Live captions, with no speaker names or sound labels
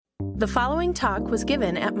The following talk was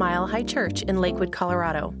given at Mile High Church in Lakewood,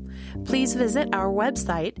 Colorado. Please visit our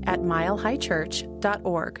website at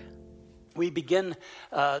milehighchurch.org. We begin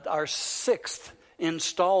our sixth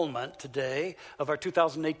installment today of our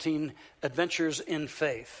 2018 Adventures in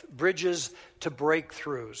Faith, Bridges to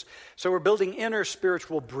Breakthroughs. So we're building inner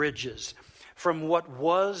spiritual bridges from what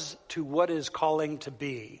was to what is calling to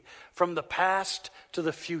be, from the past to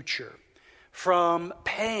the future, from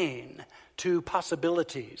pain to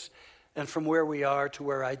possibilities, and from where we are to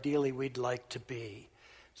where ideally we'd like to be.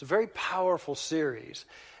 It's a very powerful series.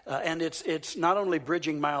 And it's not only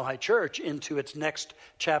bridging Mile High Church into its next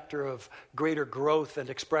chapter of greater growth and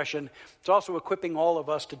expression, it's also equipping all of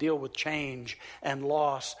us to deal with change and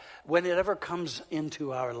loss when it ever comes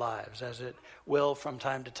into our lives, as it will from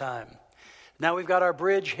time to time. Now we've got our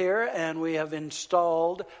bridge here, and we have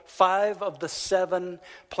installed 5 of the 7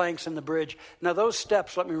 planks in the bridge. Now those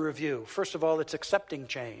steps, let me review. First of all, it's accepting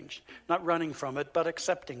change, not running from it, but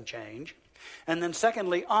accepting change. And then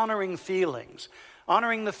secondly, honoring feelings.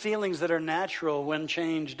 Honoring the feelings that are natural when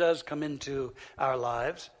change does come into our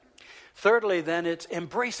lives. Thirdly, then, it's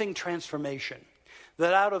embracing transformation.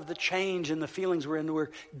 That out of the change and the feelings we're in,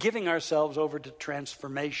 we're giving ourselves over to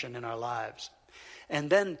transformation in our lives. And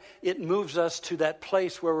then it moves us to that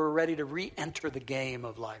place where we're ready to re-enter the game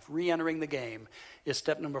of life. Re-entering the game is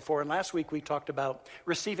step number 4. And last week we talked about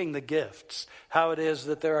receiving the gifts. How it is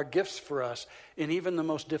that there are gifts for us in even the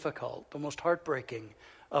most difficult, the most heartbreaking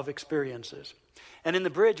of experiences. And in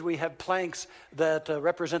the bridge, we have planks that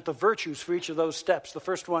represent the virtues for each of those steps. The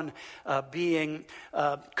first one being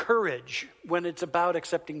courage, when it's about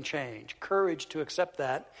accepting change. Courage to accept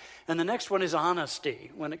that. And the next one is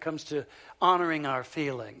honesty, when it comes to honoring our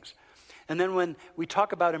feelings. And then when we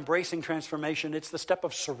talk about embracing transformation, it's the step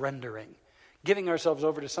of surrendering. Giving ourselves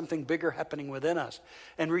over to something bigger happening within us.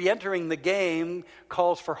 And re-entering the game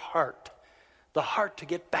calls for heart. The heart to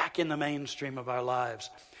get back in the mainstream of our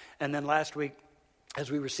lives. And then last week, as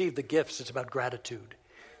we receive the gifts, it's about gratitude.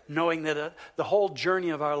 Knowing that the whole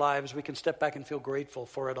journey of our lives, we can step back and feel grateful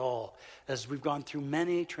for it all. As we've gone through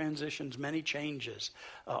many transitions, many changes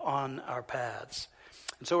on our paths.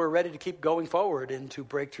 And so we're ready to keep going forward into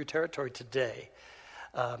breakthrough territory today.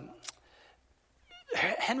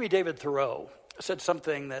 Henry David Thoreau said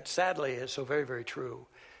something that sadly is so very, very true.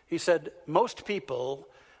 He said, most people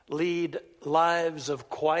lead lives of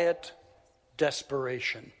quiet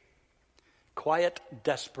desperation. Quiet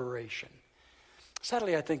desperation.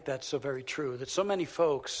 Sadly, I think that's so very true, that so many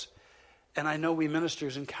folks, and I know we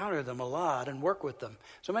ministers encounter them a lot and work with them,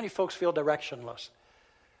 so many folks feel directionless,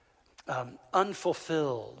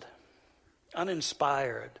 unfulfilled,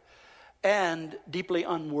 uninspired, and deeply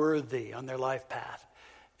unworthy on their life path.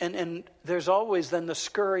 And there's always then the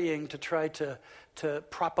scurrying to try to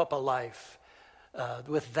prop up a life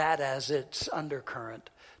with that as its undercurrent,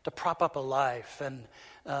 to prop up a life. And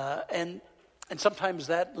sometimes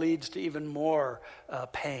that leads to even more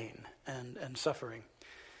pain and suffering.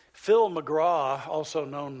 Phil McGraw, also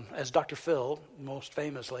known as Dr. Phil, most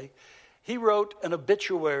famously, he wrote an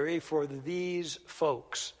obituary for these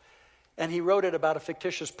folks. And he wrote it about a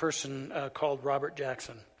fictitious person called Robert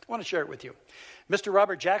Jackson. I want to share it with you. Mr.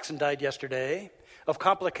 Robert Jackson died yesterday of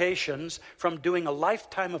complications from doing a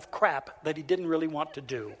lifetime of crap that he didn't really want to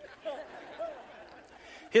do.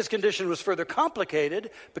 His condition was further complicated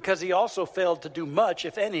because he also failed to do much,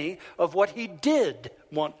 if any, of what he did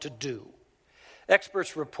want to do.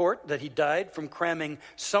 Experts report that he died from cramming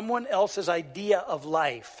someone else's idea of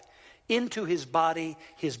life into his body,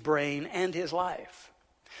 his brain, and his life.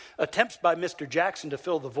 Attempts by Mr. Jackson to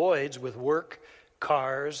fill the voids with work,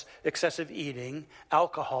 cars, excessive eating,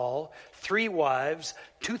 alcohol, 3 wives,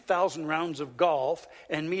 2,000 rounds of golf,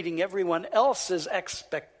 and meeting everyone else's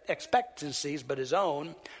expectancies but his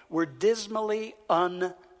own were dismally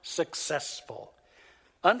unsuccessful.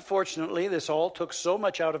 Unfortunately, this all took so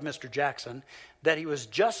much out of Mr. Jackson that he was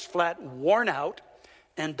just flat worn out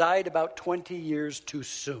and died about 20 years too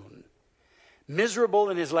soon.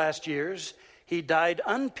 Miserable in his last years, he died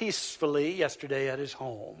unpeacefully yesterday at his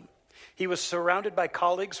home. He was surrounded by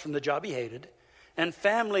colleagues from the job he hated and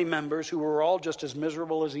family members who were all just as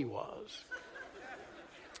miserable as he was.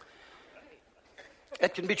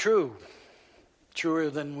 It can be true, truer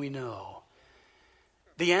than we know.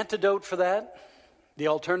 The antidote for that, the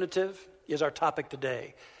alternative, is our topic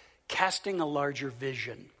today, casting a larger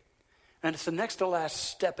vision. And it's the next to last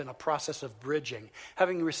step in a process of bridging.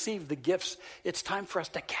 Having received the gifts, it's time for us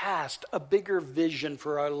to cast a bigger vision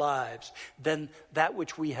for our lives than that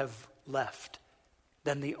which we have left,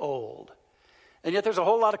 than the old. And yet there's a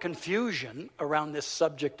whole lot of confusion around this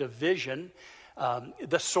subject of vision.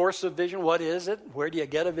 The source of vision, what is it? Where do you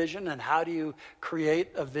get a vision? And how do you create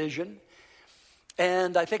a vision?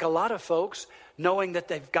 And I think a lot of folks, knowing that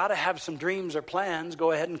they've got to have some dreams or plans,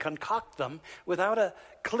 go ahead and concoct them without a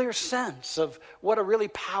clear sense of what a really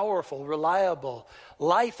powerful, reliable,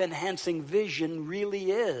 life-enhancing vision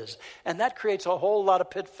really is. And that creates a whole lot of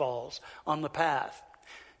pitfalls on the path.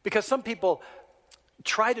 Because some people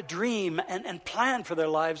try to dream and plan for their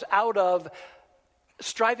lives out of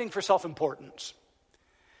striving for self-importance.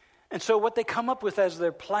 And so what they come up with as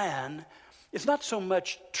their plan is not so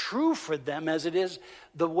much true for them as it is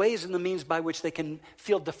the ways and the means by which they can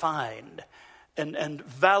feel defined and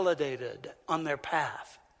validated on their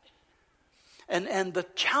path. And the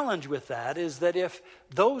challenge with that is that if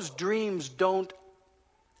those dreams don't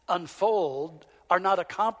unfold, are not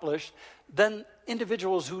accomplished, then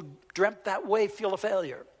individuals who dreamt that way feel a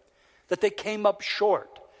failure, that they came up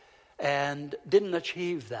short and didn't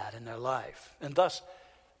achieve that in their life. And thus,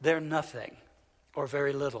 they're nothing or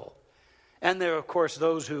very little. And there are, of course,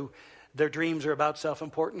 those who their dreams are about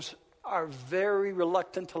self-importance are very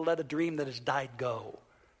reluctant to let a dream that has died go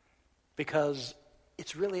because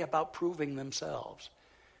it's really about proving themselves.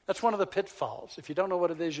 That's one of the pitfalls. If you don't know what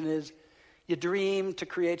a vision is, you dream to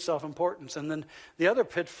create self-importance. And then the other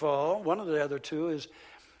pitfall, one of the other two,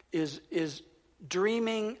 is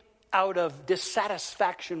dreaming out of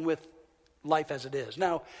dissatisfaction with life as it is.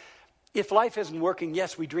 Now, if life isn't working,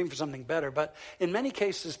 yes, we dream for something better, but in many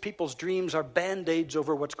cases, people's dreams are Band-Aids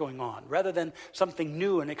over what's going on, rather than something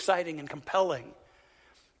new and exciting and compelling.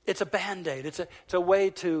 It's a Band-Aid. It's a way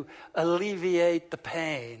to alleviate the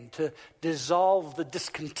pain, to dissolve the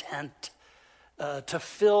discontent, to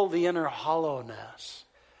fill the inner hollowness.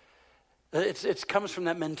 It comes from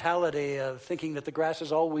that mentality of thinking that the grass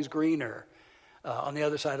is always greener on the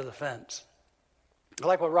other side of the fence. I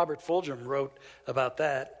like what Robert Fulghum wrote about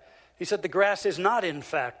that. He said, the grass is not, in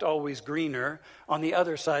fact, always greener on the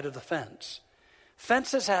other side of the fence.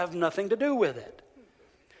 Fences have nothing to do with it.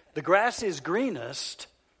 The grass is greenest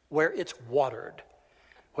where it's watered.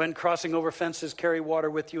 When crossing over fences, carry water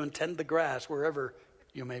with you and tend the grass wherever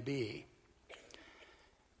you may be.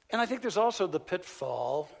 And I think there's also the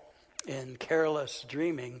pitfall in careless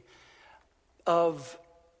dreaming of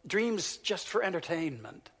dreams just for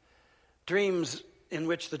entertainment. Dreams in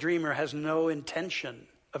which the dreamer has no intention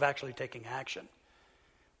of actually taking action.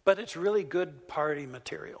 But it's really good party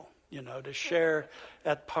material, to share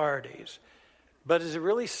at parties. But is it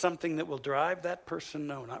really something that will drive that person?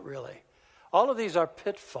 No, not really. All of these are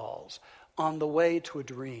pitfalls on the way to a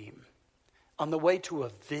dream, on the way to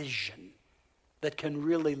a vision that can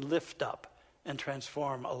really lift up and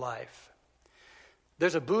transform a life.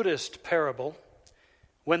 There's a Buddhist parable.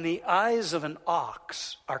 When the eyes of an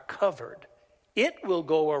ox are covered, it will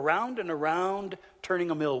go around and around, turning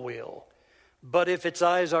a mill wheel. But if its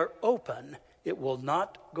eyes are open, it will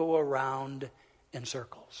not go around in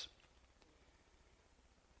circles.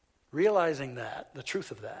 Realizing that, the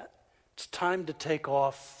truth of that, it's time to take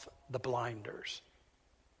off the blinders.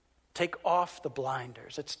 Take off the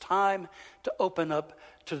blinders. It's time to open up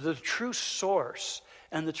to the true source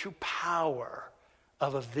and the true power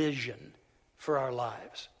of a vision for our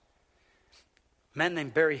lives. A man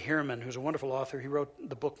named Barry Heerman, who's a wonderful author, he wrote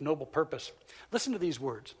the book Noble Purpose. Listen to these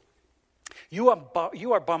words. You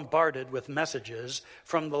are bombarded with messages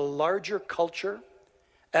from the larger culture,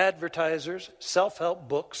 advertisers, self-help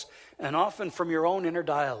books, and often from your own inner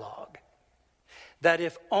dialogue, that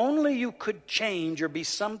if only you could change or be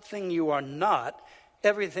something you are not,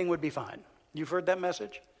 everything would be fine. You've heard that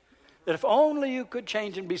message? That if only you could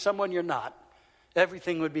change and be someone you're not,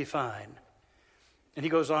 everything would be fine. And he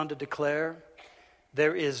goes on to declare,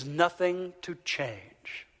 there is nothing to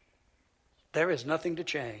change. There is nothing to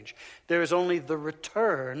change. There is only the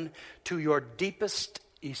return to your deepest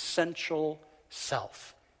essential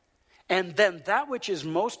self. And then that which is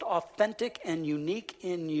most authentic and unique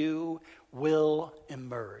in you will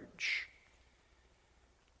emerge.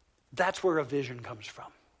 That's where a vision comes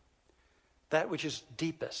from. That which is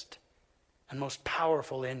deepest and most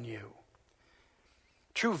powerful in you.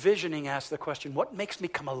 True visioning asks the question, what makes me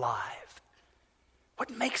come alive? What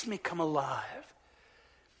makes me come alive?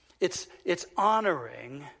 It's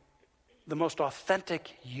honoring the most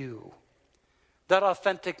authentic you, that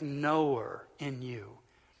authentic knower in you,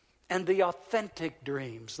 and the authentic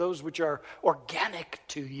dreams, those which are organic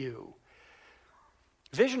to you.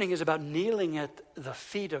 Visioning is about kneeling at the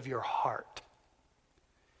feet of your heart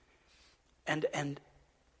and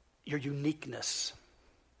your uniqueness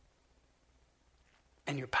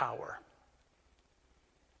and your power,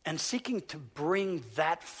 and seeking to bring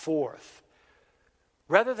that forth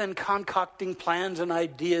Rather than concocting plans and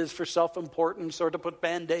ideas for self-importance or to put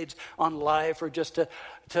Band-Aids on life or just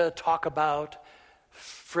to talk about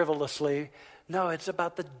frivolously, no, it's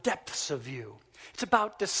about the depths of you. It's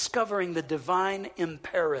about discovering the divine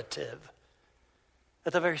imperative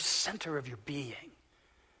at the very center of your being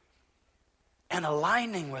and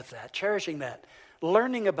aligning with that, cherishing that,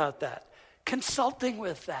 learning about that, consulting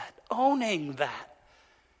with that, owning that,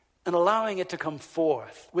 and allowing it to come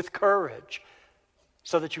forth with courage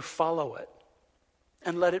so that you follow it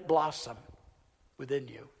and let it blossom within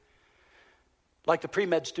you. Like the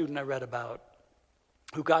pre-med student I read about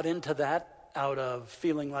who got into that out of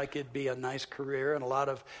feeling like it'd be a nice career and a lot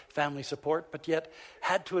of family support, but yet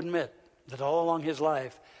had to admit that all along his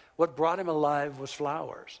life, what brought him alive was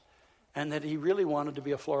flowers, and that he really wanted to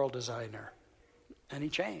be a floral designer. And he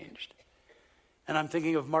changed. And I'm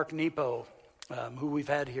thinking of Mark Nepo, who we've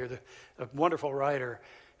had here, a wonderful writer.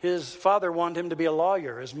 His father wanted him to be a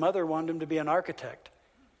lawyer. His mother wanted him to be an architect.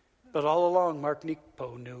 But all along, Mark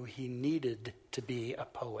Nepo knew he needed to be a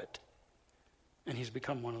poet. And he's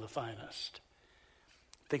become one of the finest.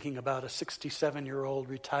 Thinking about a 67-year-old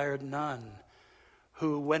retired nun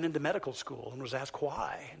who went into medical school and was asked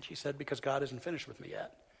why. And she said, because God isn't finished with me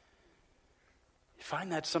yet. You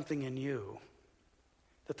find that something in you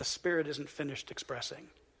that the Spirit isn't finished expressing.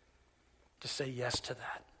 To say yes to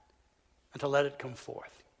that and to let it come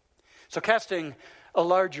forth. So casting a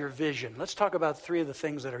larger vision. Let's talk about three of the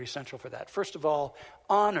things that are essential for that. First of all,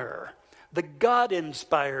 honor the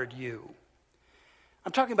God-inspired you.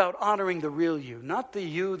 I'm talking about honoring the real you, not the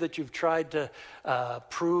you that you've tried to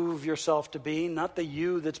prove yourself to be, not the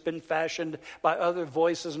you that's been fashioned by other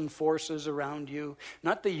voices and forces around you,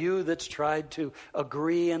 not the you that's tried to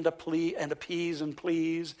agree and appease and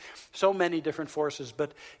please, so many different forces,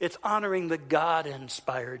 but it's honoring the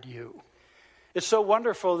God-inspired you. It's so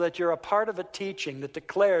wonderful that you're a part of a teaching that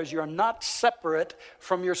declares you're not separate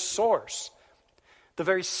from your source. The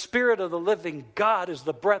very Spirit of the living God is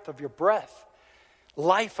the breath of your breath.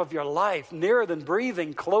 Life of your life, nearer than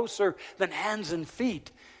breathing, closer than hands and feet.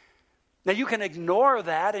 Now you can ignore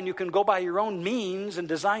that and you can go by your own means and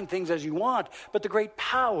design things as you want, but the great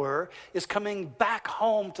power is coming back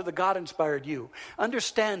home to the God-inspired you.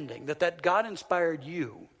 Understanding that God-inspired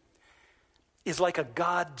you is like a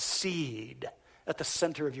God seed at the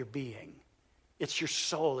center of your being. It's your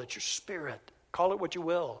soul, it's your spirit. Call it what you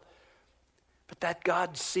will. But that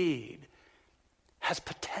God seed has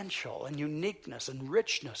potential and uniqueness and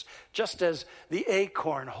richness, just as the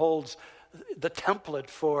acorn holds the template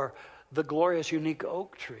for the glorious, unique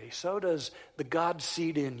oak tree. So does the God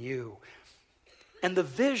seed in you. And the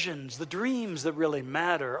visions, the dreams that really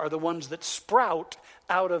matter are the ones that sprout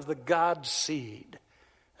out of the God seed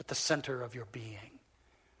at the center of your being.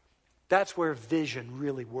 That's where vision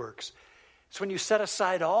really works. It's when you set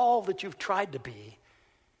aside all that you've tried to be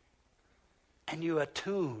and you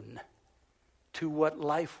attune to what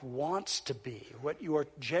life wants to be, what your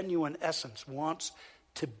genuine essence wants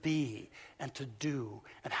to be and to do,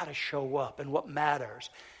 and how to show up, and what matters.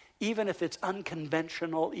 Even if it's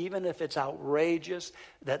unconventional, even if it's outrageous,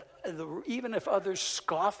 even if others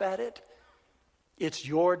scoff at it, it's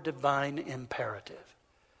your divine imperative.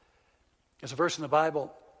 There's a verse in the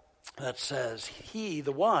Bible that says, He,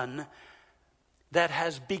 the one that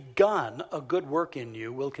has begun a good work in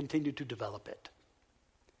you, will continue to develop it.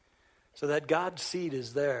 So that God's seed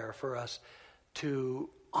is there for us to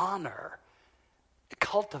honor,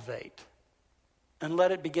 cultivate, and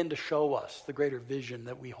let it begin to show us the greater vision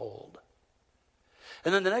that we hold.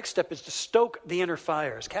 And then the next step is to stoke the inner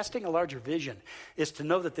fires. Casting a larger vision is to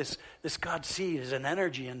know that this God seed is an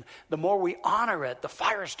energy, and the more we honor it, the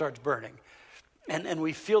fire starts burning. And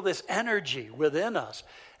we feel this energy within us,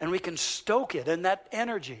 and we can stoke it, and that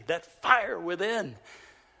energy, that fire within,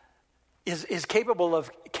 is capable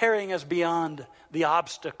of carrying us beyond the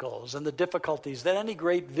obstacles and the difficulties that any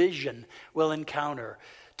great vision will encounter.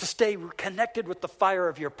 To stay connected with the fire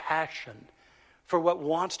of your passion for what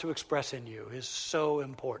wants to express in you is so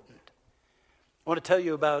important. I want to tell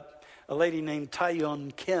you about a lady named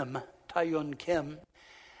Taeyeon Kim.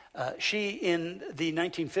 She, in the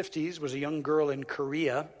 1950s, was a young girl in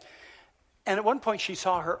Korea. And at one point, she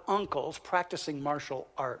saw her uncles practicing martial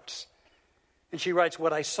arts. And she writes,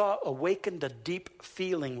 what I saw awakened a deep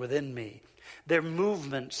feeling within me. Their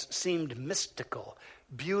movements seemed mystical,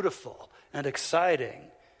 beautiful, and exciting.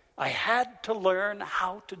 I had to learn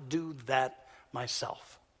how to do that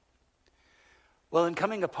myself. Well, in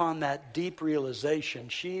coming upon that deep realization,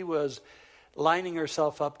 she was lining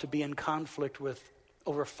herself up to be in conflict with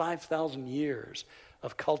over 5,000 years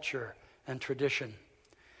of culture and tradition.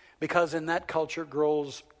 Because in that culture,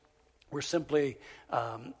 girls were simply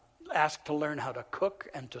asked to learn how to cook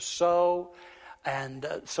and to sew, and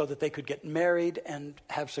so that they could get married and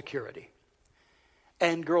have security.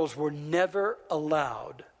 And girls were never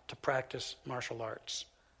allowed to practice martial arts.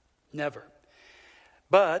 Never.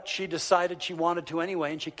 But she decided she wanted to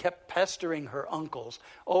anyway, and she kept pestering her uncles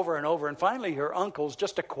over and over. And finally, her uncles,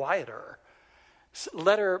 just to quiet her,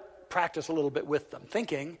 let her practice a little bit with them,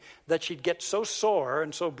 thinking that she'd get so sore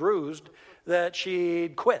and so bruised that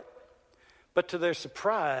she'd quit. But to their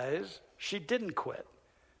surprise, she didn't quit.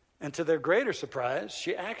 And to their greater surprise,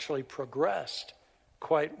 she actually progressed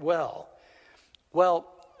quite well. Well,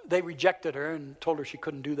 they rejected her and told her she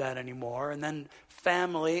couldn't do that anymore. And then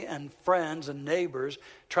family and friends and neighbors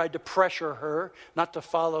tried to pressure her not to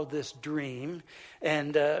follow this dream.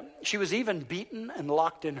 And she was even beaten and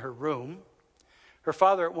locked in her room. Her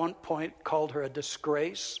father at one point called her a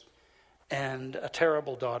disgrace and a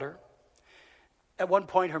terrible daughter. At one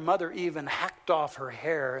point, her mother even hacked off her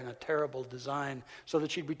hair in a terrible design so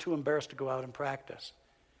that she'd be too embarrassed to go out and practice.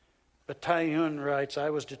 But Tai-Yun writes,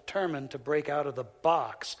 I was determined to break out of the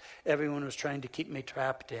box everyone was trying to keep me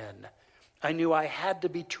trapped in. I knew I had to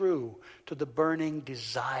be true to the burning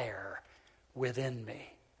desire within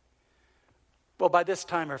me. Well, by this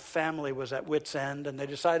time, her family was at wit's end, and they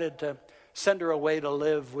decided to send her away to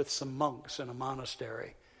live with some monks in a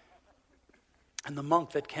monastery. And the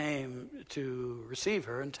monk that came to receive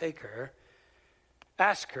her and take her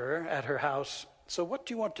asked her at her house, so what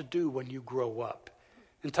do you want to do when you grow up?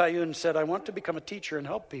 And Tai-Yun said, I want to become a teacher and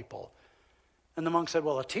help people. And the monk said,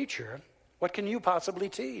 well, a teacher? What can you possibly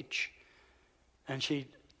teach? And she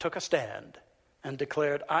took a stand and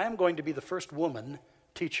declared, I am going to be the first woman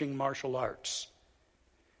teaching martial arts.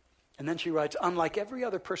 And then she writes, unlike every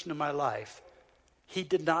other person in my life, he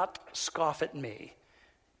did not scoff at me.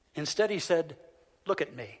 Instead, he said, look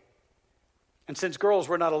at me. And since girls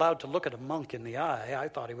were not allowed to look at a monk in the eye, I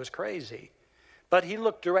thought he was crazy. But he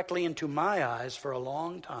looked directly into my eyes for a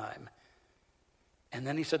long time. And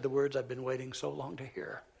then he said the words I've been waiting so long to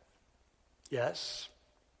hear. Yes,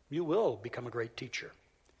 you will become a great teacher.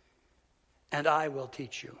 And I will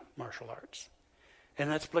teach you martial arts. In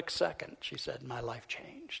that split second, she said, my life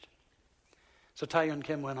changed. So Tai-Yun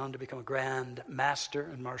Kim went on to become a grand master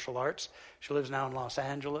in martial arts. She lives now in Los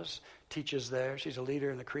Angeles, teaches there. She's a leader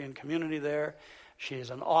in the Korean community there. She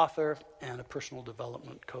is an author and a personal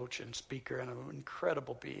development coach and speaker, and an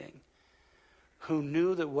incredible being who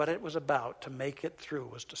knew that what it was about to make it through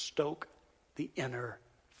was to stoke the inner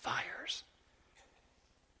fires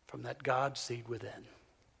from that God seed within.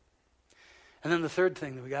 And then the third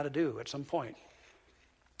thing that we got to do at some point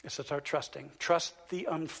is to start trusting. Trust the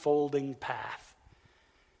unfolding path.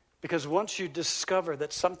 Because once you discover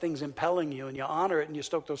that something's impelling you and you honor it and you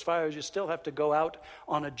stoke those fires, you still have to go out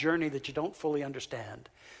on a journey that you don't fully understand.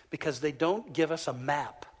 Because they don't give us a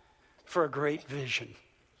map for a great vision.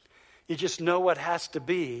 You just know what has to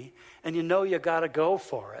be, and you know you got to go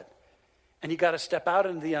for it. And you got to step out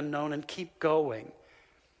into the unknown and keep going.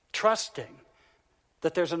 Trusting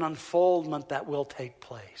that there's an unfoldment that will take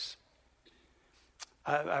place.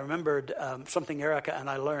 I remembered something Erica and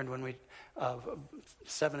I learned when we,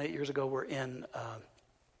 7-8 years ago, were in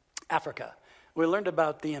Africa. We learned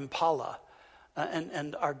about the impala.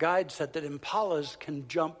 And our guide said that impalas can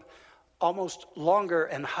jump almost longer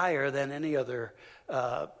and higher than any other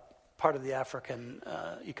part of the African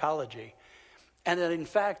ecology. And that in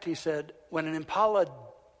fact, he said, when an impala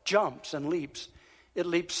jumps and leaps, it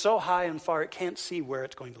leaps so high and far it can't see where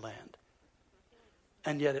it's going to land.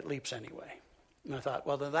 And yet it leaps anyway. And I thought,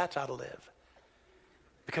 well, then that's how to live.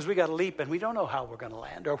 Because we got to leap and we don't know how we're going to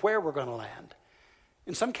land or where we're going to land.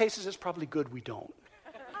 In some cases, it's probably good we don't.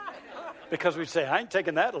 Because we'd say, I ain't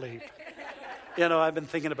taking that leap. You know, I've been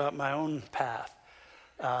thinking about my own path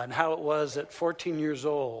and how it was at 14 years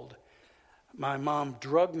old. My mom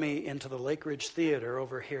drugged me into the Lake Ridge Theater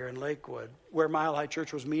over here in Lakewood, where Mile High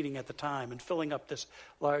Church was meeting at the time and filling up this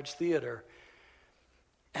large theater.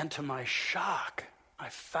 And to my shock, I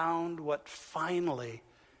found what finally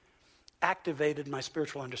activated my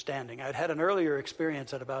spiritual understanding. I'd had an earlier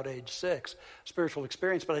experience at about age 6, spiritual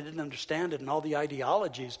experience, but I didn't understand it, and all the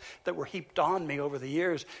ideologies that were heaped on me over the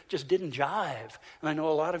years just didn't jive. And I know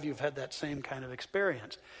a lot of you have had that same kind of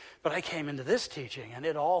experience. But I came into this teaching, and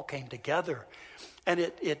it all came together. And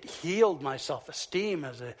it healed my self-esteem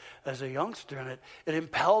as a youngster, and it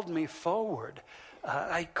impelled me forward.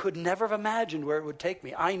 I could never have imagined where it would take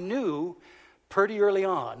me. I knew pretty early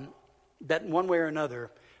on that one way or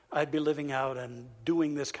another, I'd be living out and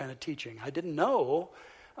doing this kind of teaching. I didn't know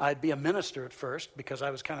I'd be a minister at first because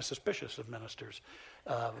I was kind of suspicious of ministers,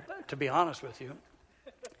 to be honest with you.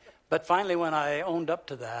 But finally, when I owned up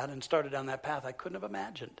to that and started down that path, I couldn't have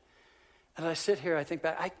imagined. And I sit here, I think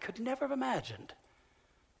back, I could never have imagined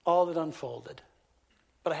all that unfolded.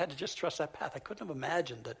 But I had to just trust that path. I couldn't have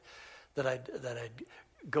imagined that I'd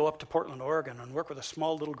go up to Portland, Oregon and work with a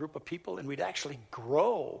small little group of people, and we'd actually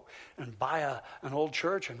grow and buy an old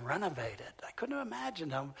church and renovate it. I couldn't have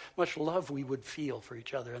imagined how much love we would feel for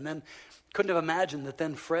each other. And then couldn't have imagined that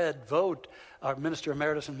then Fred Vogt, our minister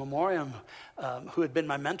emeritus in memoriam, who had been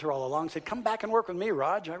my mentor all along, said, come back and work with me,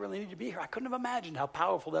 Raj. I really need you to be here. I couldn't have imagined how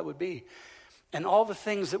powerful that would be. And all the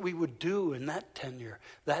things that we would do in that tenure,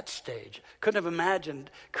 that stage. Couldn't have imagined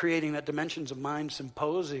creating that Dimensions of Mind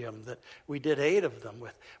symposium that we did 8 of them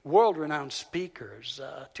with world-renowned speakers,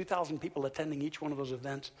 2,000 people attending each one of those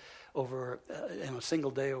events over in a single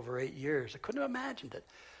day over 8 years. I couldn't have imagined it.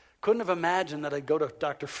 Couldn't have imagined that I'd go to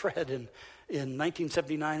Dr. Fred in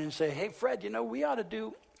 1979 and say, hey, Fred, we ought to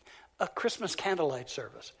do a Christmas candlelight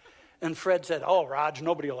service. And Fred said, oh, Raj,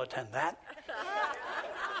 nobody will attend that.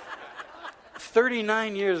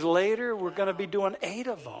 39 years later, we're going to be doing 8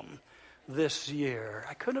 of them this year.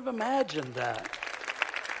 I couldn't have imagined that.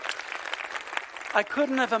 I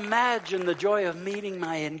couldn't have imagined the joy of meeting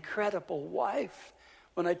my incredible wife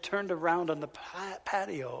when I turned around on the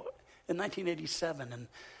patio in 1987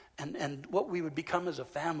 and what we would become as a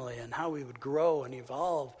family and how we would grow and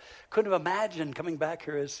evolve. Couldn't have imagined coming back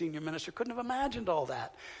here as senior minister. Couldn't have imagined all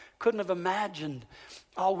that. Couldn't have imagined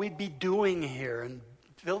all we'd be doing here and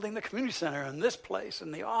building the community center and this place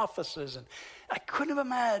and the offices. And I couldn't have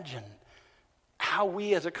imagined how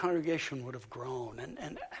we as a congregation would have grown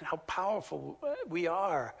and how powerful we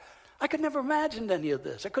are. I could never imagined any of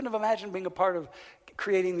this. I couldn't have imagined being a part of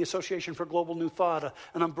creating the Association for Global New Thought,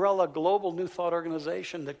 an umbrella global New Thought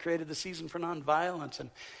organization that created the Season for Nonviolence.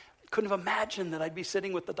 And couldn't have imagined that I'd be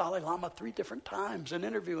sitting with the Dalai Lama 3 different times and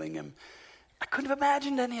interviewing him. I couldn't have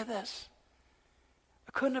imagined any of this.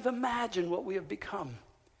 I couldn't have imagined what we have become.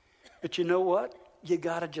 But you know what? You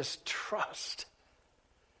got to just trust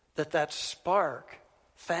that spark,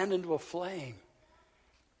 fanned into a flame,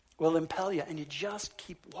 will impel you. And you just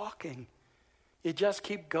keep walking. You just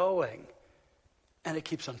keep going. And it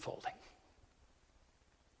keeps unfolding.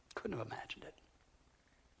 Couldn't have imagined it.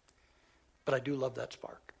 But I do love that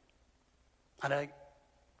spark. And I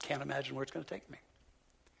can't imagine where it's going to take me.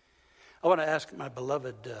 I want to ask my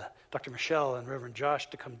beloved Dr. Michelle and Reverend Josh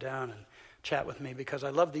to come down and chat with me because I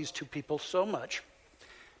love these 2 people so much.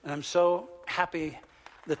 And I'm so happy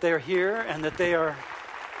that they're here and that they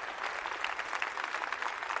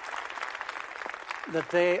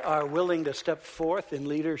are willing to step forth in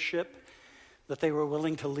leadership, that they were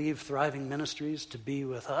willing to leave Thriving Ministries to be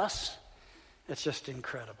with us. It's just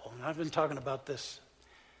incredible. And I've been talking about this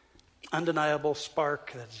undeniable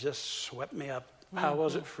spark that's just swept me up. How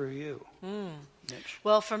was it for you, Mitch?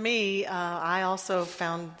 Well, for me, I also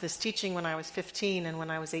found this teaching when I was 15, and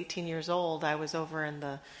when I was 18 years old, I was over in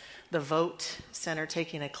the Vogt Center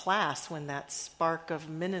taking a class when that spark of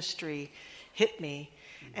ministry hit me.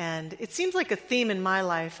 And it seems like a theme in my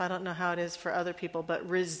life. I don't know how it is for other people, but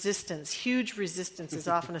resistance, huge resistance is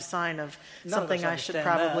often a sign of something I should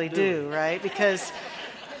probably do, right? Because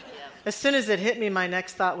as soon as it hit me, my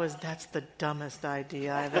next thought was, that's the dumbest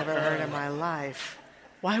idea I've ever heard in my life.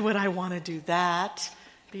 Why would I want to do that?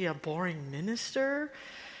 Be a boring minister?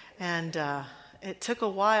 And it took a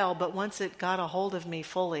while, but once it got a hold of me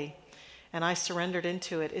fully and I surrendered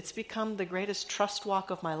into it, it's become the greatest trust walk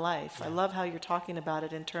of my life. Yeah. I love how you're talking about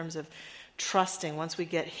it in terms of trusting. Once we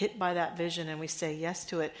get hit by that vision and we say yes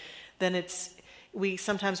to it, then we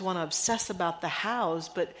sometimes want to obsess about the hows,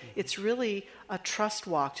 but it's really a trust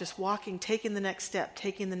walk, just walking, taking the next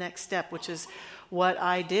step, which is what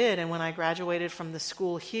I did. And when I graduated from the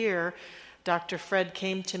school here, Dr. Fred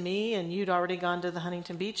came to me, and you'd already gone to the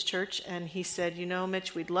Huntington Beach Church, and he said,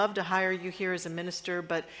 Mitch, we'd love to hire you here as a minister,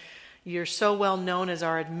 but you're so well known as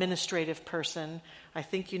our administrative person. I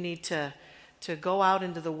think you need to go out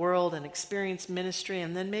into the world and experience ministry,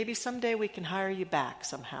 and then maybe someday we can hire you back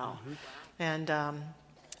somehow. Mm-hmm. And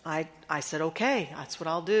I said, okay, that's what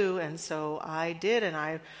I'll do. And so I did, and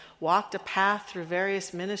I walked a path through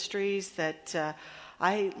various ministries that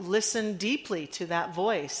I listened deeply to that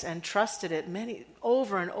voice and trusted it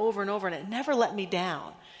over and over and over, and it never let me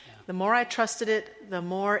down. Yeah. The more I trusted it, the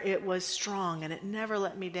more it was strong, and it never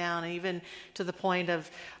let me down, even to the point of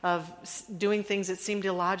doing things that seemed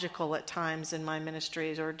illogical at times in my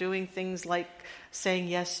ministries, or doing things like saying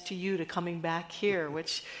yes to you to coming back here,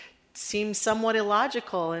 which seemed somewhat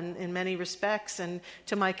illogical in many respects, and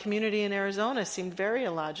to my community in Arizona seemed very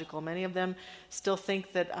illogical. Many of them still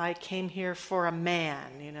think that I came here for a man,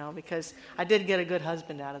 because I did get a good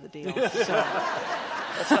husband out of the deal. So.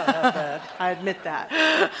 That's not that bad. I admit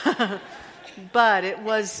that. But it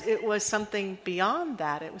was something beyond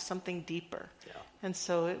that. It was something deeper. Yeah. And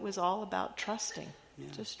so it was all about trusting,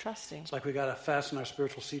 just trusting. It's like we got to fasten our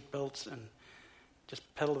spiritual seatbelts and just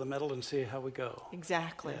pedal to the metal and see how we go.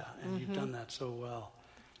 Exactly. Yeah, and you've done that so well.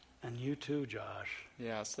 And you too, Josh.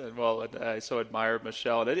 Yes, well, I so admire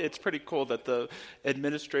Michelle. And it's pretty cool that the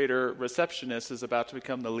administrator receptionist is about to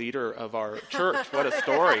become the leader of our church. What a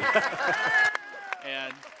story.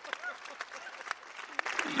 And,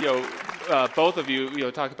 both of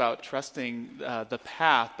you, talk about trusting the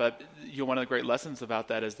path, but one of the great lessons about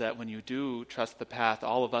that is that when you do trust the path,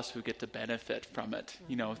 all of us who get to benefit from it.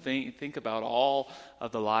 Think about all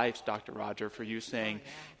of the lives, Dr. Roger, for you saying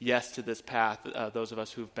yes to this path. Those of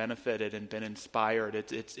us who've benefited and been inspired,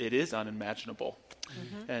 it is unimaginable.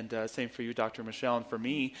 Mm-hmm. And same for you, Dr. Michelle. And for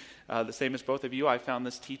me, the same as both of you, I found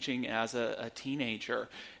this teaching as a teenager.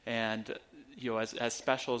 And as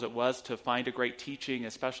special as it was to find a great teaching,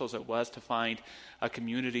 as special as it was to find a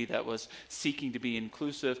community that was seeking to be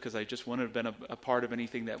inclusive, because I just wouldn't have been a part of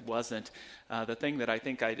anything that wasn't. The thing that I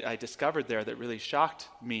think I discovered there that really shocked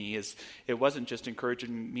me is it wasn't just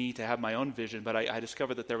encouraging me to have my own vision, but I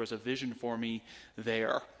discovered that there was a vision for me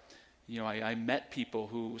there. I met people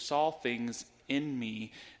who saw things in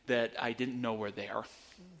me that I didn't know were there.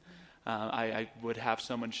 I would have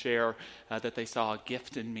someone share that they saw a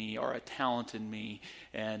gift in me or a talent in me,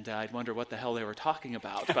 and I'd wonder what the hell they were talking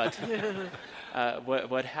about. But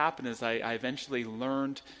what happened is I eventually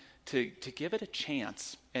learned to give it a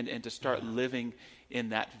chance and to start living in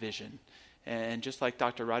that vision. And just like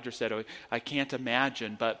Dr. Roger said, I can't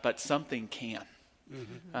imagine, but something can.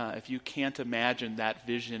 Mm-hmm. If you can't imagine that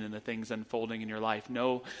vision and the things unfolding in your life,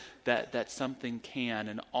 know that something can.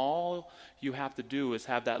 And all you have to do is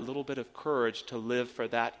have that little bit of courage to live for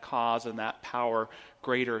that cause and that power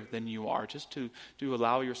greater than you are. Just to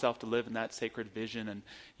allow yourself to live in that sacred vision. And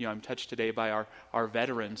I'm touched today by our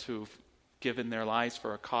veterans who've given their lives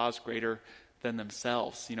for a cause greater than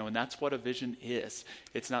themselves, and that's what a vision is.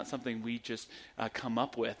 It's not something we just come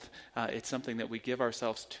up with. It's something that we give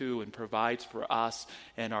ourselves to and provides for us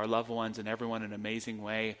and our loved ones and everyone in an amazing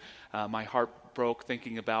way. My heart broke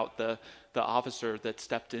thinking about the officer that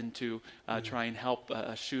stepped in to try and help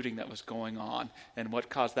a shooting that was going on, and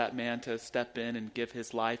what caused that man to step in and give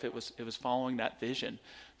his life. It was following that vision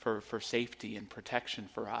for safety and protection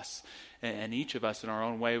for us. And each of us in our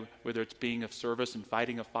own way, whether it's being of service and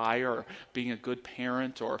fighting a fire, or being a good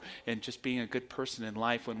parent, and just being a good person in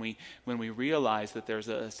life, when we realize that there's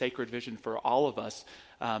a sacred vision for all of us,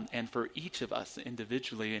 and for each of us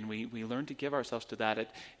individually, and we learn to give ourselves to that,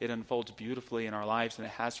 it unfolds beautifully in our lives, and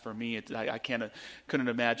it has for me. I couldn't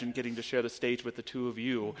imagine getting to share the stage with the two of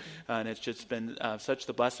you, and it's just been such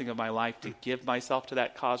the blessing of my life to give myself to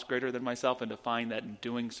that cause greater than myself, and to find that in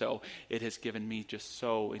doing so, it has given me just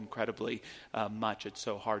so incredibly much. It's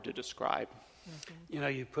so hard to describe. Mm-hmm.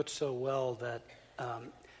 You put so well that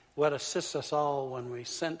what assists us all when we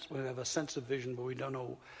have a sense of vision, but we don't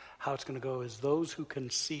know how it's going to go, is those who can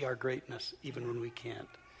see our greatness even when we can't.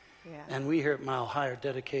 Yeah. And we here at Mile High are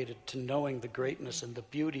dedicated to knowing the greatness and the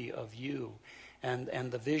beauty of you and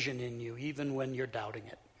the vision in you, even when you're doubting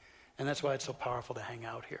it. And that's why it's so powerful to hang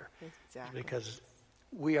out here. Exactly. Because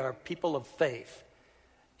we are people of faith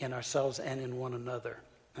in ourselves and in one another,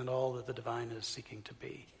 and all that the divine is seeking to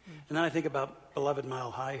be. Mm-hmm. And then I think about beloved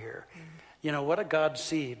Mile High here. Mm-hmm. What a God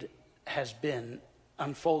seed has been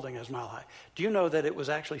unfolding as Mile High. Do you know that it was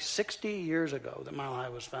actually 60 years ago that Mile High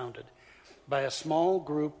was founded by a small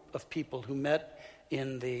group of people who met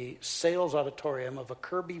in the sales auditorium of a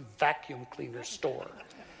Kirby vacuum cleaner store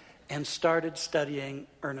and started studying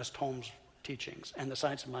Ernest Holmes' teachings and the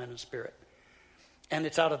science of mind and spirit. And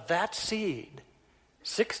it's out of that seed,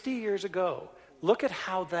 60 years ago. Look at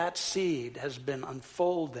how that seed has been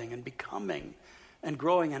unfolding and becoming and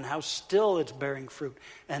growing, and how still it's bearing fruit.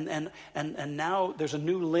 And now there's a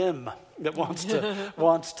new limb that wants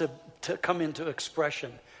to come into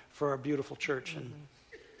expression for our beautiful church. And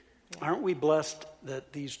aren't we blessed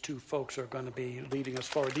that these two folks are going to be leading us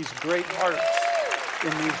forward? These great hearts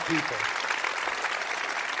in these people.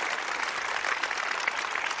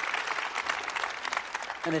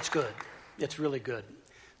 And it's good. It's really good.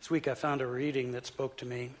 This week I found a reading that spoke to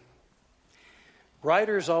me.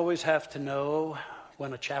 Writers always have to know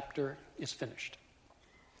when a chapter is finished.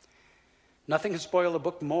 Nothing can spoil a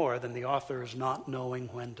book more than the author's not knowing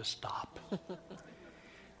when to stop.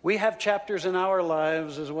 We have chapters in our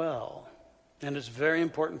lives as well, and it's very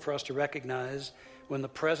important for us to recognize when the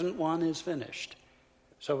present one is finished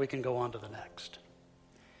so we can go on to the next.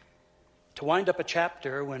 To wind up a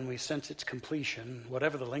chapter when we sense its completion,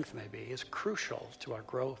 whatever the length may be, is crucial to our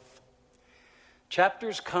growth.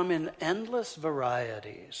 Chapters come in endless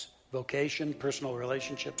varieties: vocation, personal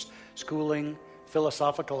relationships, schooling,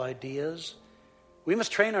 philosophical ideas. We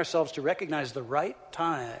must train ourselves to recognize the right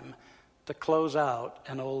time to close out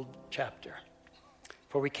an old chapter,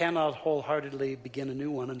 for we cannot wholeheartedly begin a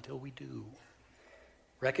new one until we do.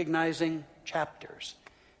 Recognizing chapters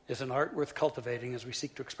is an art worth cultivating as we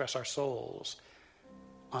seek to express our souls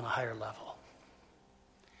on a higher level.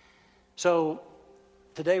 So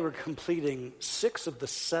today we're completing 6 of the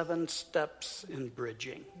 7 steps in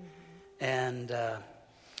bridging. And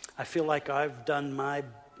I feel like I've done my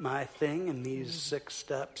thing in these 6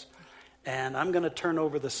 steps. And I'm going to turn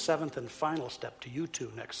over the 7th and final step to you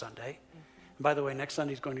two next Sunday. And by the way, next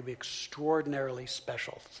Sunday is going to be extraordinarily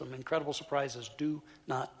special. Some incredible surprises. Do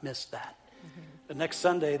not miss that. The next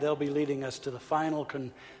Sunday, they'll be leading us to the final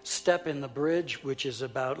step in the bridge, which is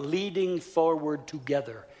about leading forward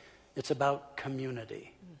together. It's about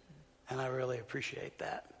community. And I really appreciate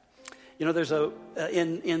that. You know, there's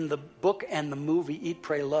in the book and the movie Eat,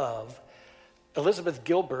 Pray, Love, Elizabeth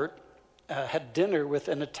Gilbert had dinner with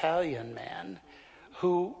an Italian man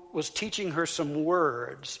who was teaching her some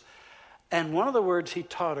words. And one of the words he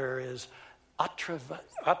taught her is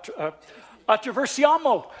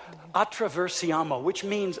attraversiamo, which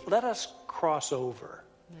means let us cross over.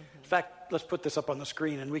 In fact, let's put this up on the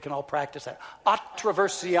screen and we can all practice that.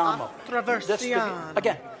 Attraversiamo.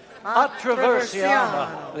 Again.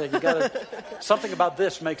 Attraversiamo. You gotta, something about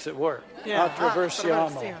this makes it work. Yeah.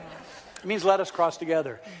 Attraversiamo. It means let us cross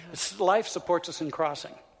together. Life supports us in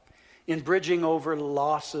crossing, in bridging over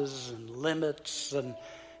losses and limits and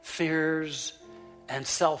fears and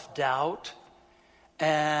self-doubt.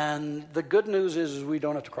 And the good news is we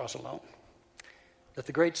don't have to cross alone, that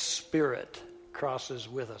the Great Spirit crosses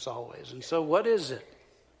with us always. And so what is it,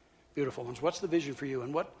 beautiful ones? What's the vision for you?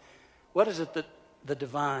 And what is it that the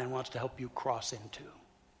divine wants to help you cross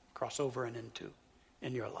over and into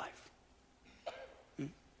in your life?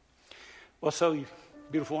 Well, so,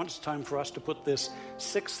 beautiful ones, it's time for us to put this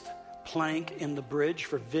 6th plank in the bridge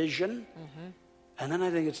for vision. And then I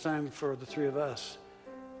think it's time for the 3 of us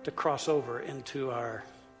to cross over into our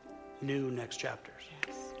new next chapters.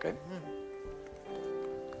 Yes. Okay?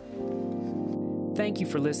 Thank you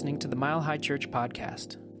for listening to the Mile High Church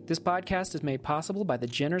podcast. This podcast is made possible by the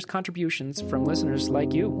generous contributions from listeners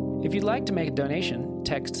like you. If you'd like to make a donation,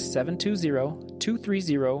 text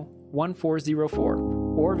 720-230-1404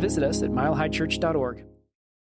 or visit us at milehighchurch.org.